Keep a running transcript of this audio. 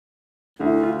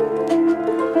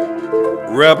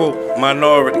Rebel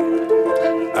Minority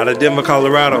out of Denver,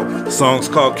 Colorado. The song's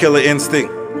called Killer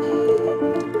Instinct.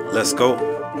 Let's go.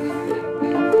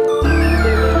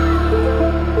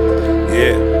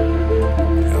 Yeah.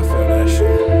 Y'all feel that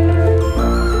shit?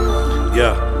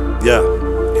 Yeah.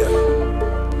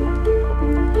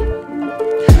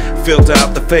 Filter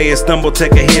out the fade, stumble,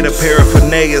 take a hit of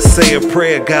paraphernalia, say a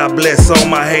prayer, God bless all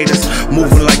my haters.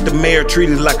 Moving like the mayor,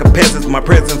 treated like a peasant. My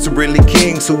presence are really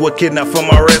kings who were kidnapped from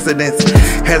my residence.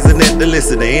 Hesitant to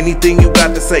listen to anything you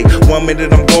got to say. 1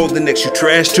 minute I'm gold, the next you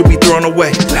trash to be thrown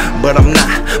away. But I'm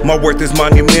not, my worth is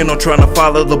monumental. Trying to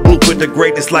follow the blueprint, the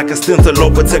greatness like a stencil. Low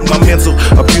protect my mental.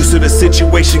 Abuse of the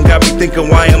situation got me thinking,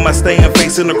 why am I staying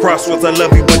facing the crossroads? I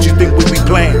love you, but you think we be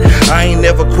playing. I ain't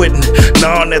never quitting,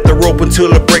 gnawing at the rope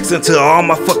until it breaks, until all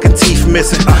my fucking teeth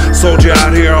missing. Soldier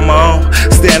out here on my own,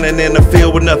 standing in the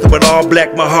field with nothing but all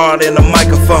black, my heart and a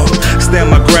microphone.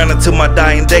 Stand my ground until my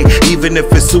dying day, even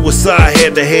if it's suicide,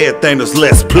 head to head, Thanos,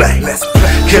 let's play.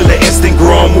 Killer instinct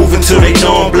growing, moving till they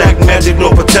know I'm black magic,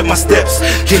 Lord protect my steps,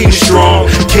 keep me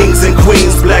strong. Kings and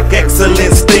queens, black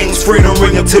excellence, things, freedom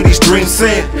ring until these dreams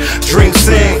sing. Dreams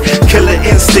sing, killer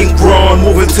instinct growing,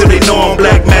 moving till they know I'm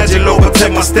black magic, Lord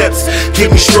protect my steps,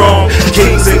 keep me strong.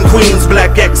 Kings and queens,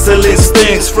 black excellence,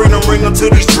 things, freedom ring until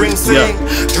these dreams sing.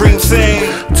 Dreams sing.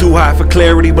 Too high for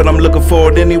clarity, but I'm looking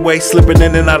forward anyway. Slipping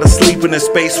in and out of sleep in a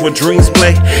space where dreams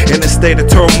play. In a state of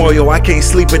turmoil, I can't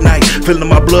sleep at night. Feeling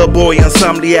my blood boil,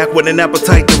 insomniac with an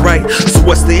appetite to write. So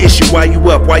what's the issue? Why you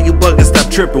up? Why you bugging?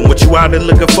 Stop tripping. What you out there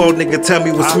looking for, nigga? Tell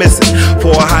me what's missing.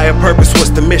 For a higher purpose,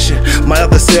 what's the mission? My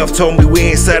other self told me we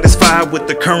ain't satisfied with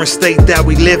the current state that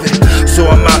we live in. So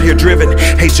I'm out here driven.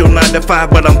 Hate your 9 to 5,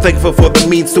 but I'm thankful for the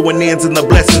means to an ends and the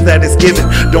blessings that it's given.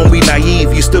 Don't be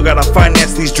naive, you still gotta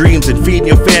finance these dreams, and feeding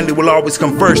your family will always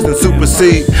come first and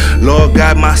supersede. Lord,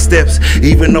 guide my steps,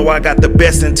 even though I got the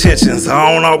best intentions,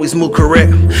 I don't always move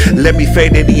correct. Let me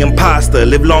fade to the imposter,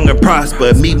 live long and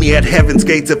prosper. Meet me at heaven's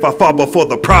gates if I fall before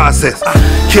the process.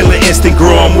 Killer instinct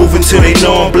growing, moving till they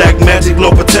know I'm black magic,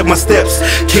 Lord protect my steps,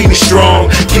 keep me strong.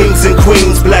 Kings and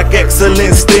queens, black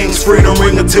excellence, things, freedom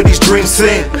ring until these dreams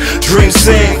sing. Dreams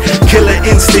sing, killer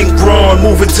instinct growing,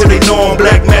 moving till they know I'm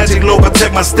black magic, Lord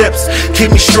protect my steps,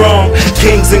 keep me strong.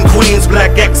 Kings and queens,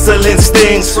 black excellence,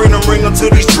 things, freedom ring until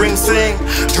these dreams sing.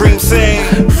 Dreams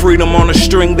sing. Freedom on a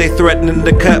string, they threatening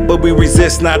to cut, but we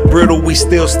resist, not brittle, we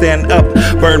still stand up.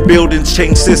 Burn buildings,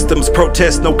 change systems,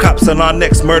 protest, no cops on our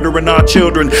necks, murdering our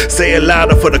children. Say it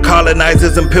louder for the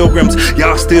colonizers and pilgrims.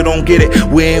 Y'all still don't get it,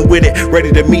 we ain't with it.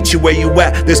 Ready to meet you where you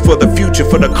at. This for the future,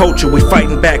 for the culture, we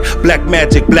fighting back. Black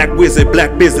magic, black wizard,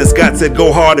 black business. God said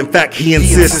go hard, in fact he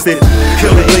insisted.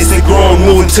 Killer instinct growing,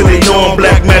 moving till they know I'm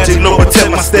black magic, Lord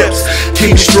protect my steps,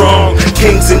 keep strong.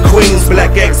 Kings and queens,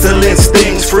 black excellence,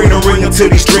 things, freedom ring until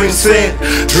these dreams sing.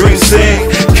 Dreams sing,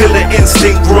 killer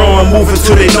instinct growing, moving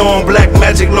till they know I'm black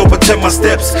magic, Lord protect my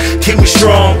steps, keep me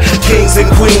strong. Kings and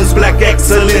queens, black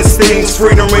excellence, things,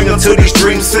 freedom ring until these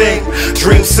dreams sing.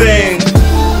 Dreams sing.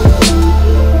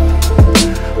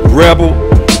 Rebel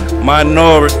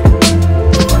Minority.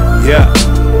 Yeah.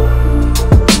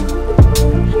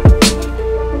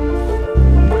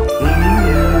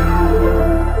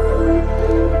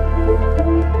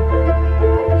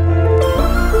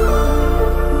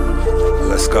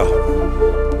 Let's go.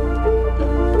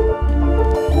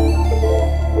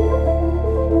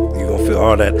 You're gonna feel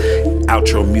all that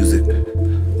outro music.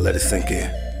 Let it sink in.